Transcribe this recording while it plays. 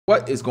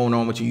What is going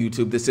on with you,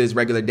 YouTube? This is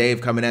Regular Dave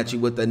coming at you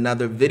with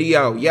another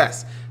video.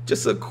 Yes,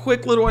 just a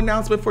quick little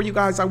announcement for you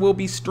guys. I will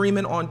be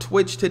streaming on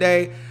Twitch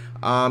today.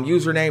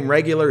 Username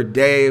Regular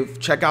Dave.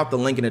 Check out the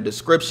link in the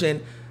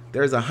description.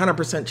 There's a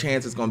 100%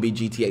 chance it's going to be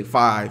GTA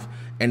 5,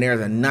 and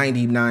there's a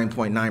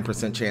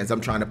 99.9% chance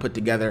I'm trying to put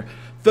together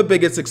the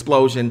biggest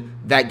explosion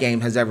that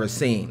game has ever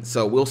seen.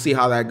 So we'll see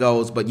how that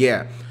goes. But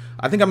yeah,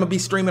 I think I'm going to be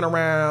streaming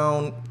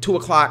around 2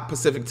 o'clock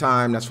Pacific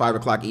time. That's 5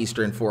 o'clock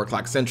Eastern, 4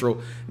 o'clock Central.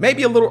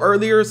 Maybe a little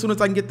earlier as soon as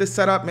I can get this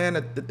set up, man.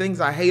 The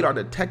things I hate are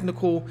the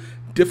technical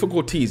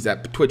difficulties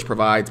that Twitch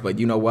provides. But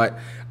you know what?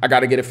 I got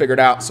to get it figured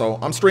out. So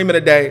I'm streaming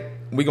today.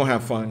 We're going to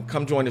have fun.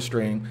 Come join the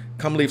stream.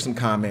 Come leave some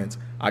comments.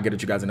 I'll get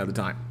at you guys another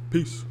time.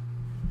 Peace.